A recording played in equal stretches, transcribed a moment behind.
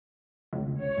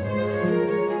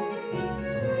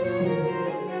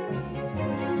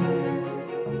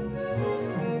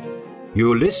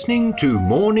You're listening to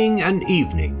Morning and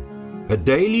Evening, a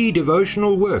daily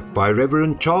devotional work by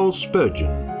Reverend Charles Spurgeon.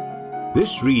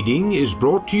 This reading is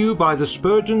brought to you by the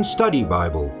Spurgeon Study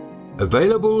Bible,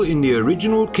 available in the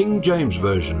original King James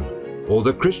Version or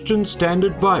the Christian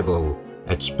Standard Bible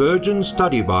at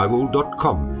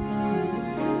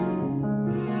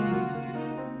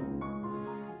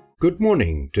spurgeonstudybible.com. Good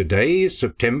morning. Today is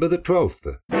September the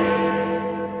 12th.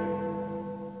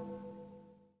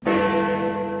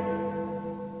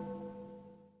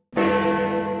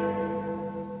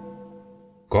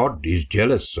 God is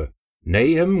jealous.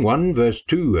 Nahum 1 verse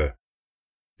 2.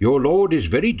 Your Lord is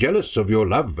very jealous of your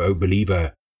love, O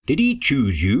believer. Did he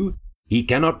choose you? He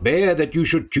cannot bear that you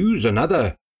should choose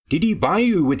another. Did he buy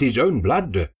you with his own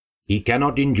blood? He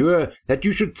cannot endure that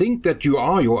you should think that you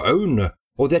are your own,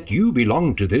 or that you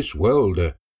belong to this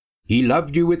world. He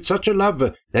loved you with such a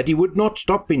love that he would not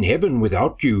stop in heaven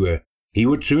without you. He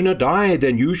would sooner die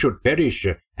than you should perish,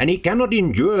 and he cannot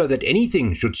endure that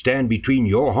anything should stand between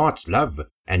your heart's love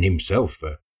and himself.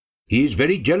 He is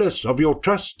very jealous of your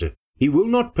trust. He will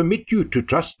not permit you to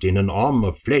trust in an arm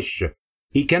of flesh.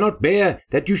 He cannot bear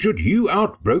that you should hew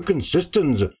out broken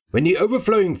cisterns when the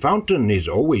overflowing fountain is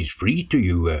always free to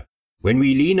you. When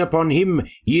we lean upon him,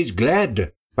 he is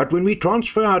glad, but when we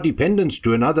transfer our dependence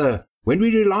to another, when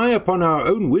we rely upon our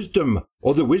own wisdom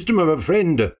or the wisdom of a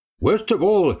friend, worst of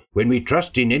all, when we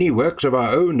trust in any works of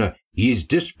our own, he is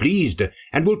displeased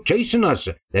and will chasten us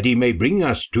that he may bring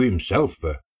us to himself.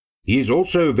 He is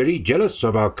also very jealous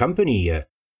of our company.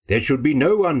 There should be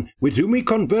no one with whom we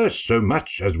converse so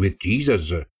much as with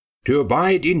Jesus. To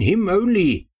abide in him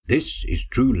only, this is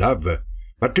true love.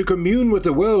 But to commune with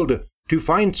the world, to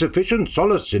find sufficient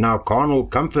solace in our carnal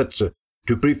comforts,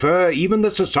 to prefer even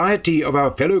the society of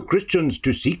our fellow Christians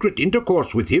to secret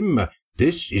intercourse with him,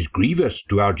 this is grievous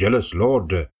to our jealous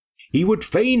Lord. He would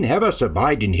fain have us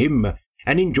abide in him,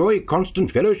 and enjoy constant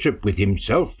fellowship with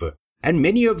himself, and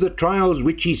many of the trials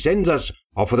which he sends us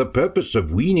are for the purpose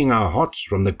of weaning our hearts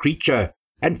from the creature,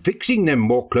 and fixing them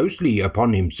more closely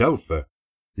upon himself.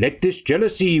 Let this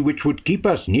jealousy which would keep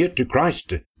us near to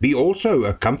Christ be also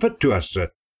a comfort to us,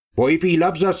 for if he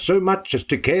loves us so much as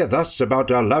to care thus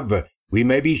about our love, we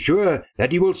may be sure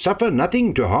that he will suffer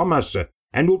nothing to harm us,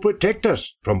 and will protect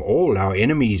us from all our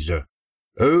enemies.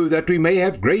 Oh, that we may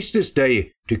have grace this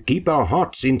day to keep our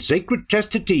hearts in sacred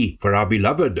chastity for our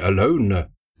beloved alone,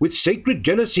 with sacred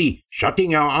jealousy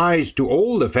shutting our eyes to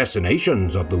all the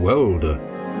fascinations of the world.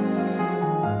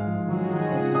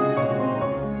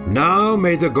 Now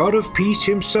may the God of peace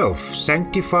himself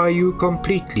sanctify you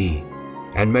completely,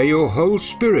 and may your whole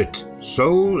spirit,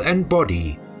 soul, and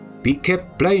body be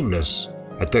kept blameless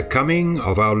at the coming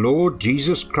of our Lord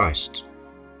Jesus Christ.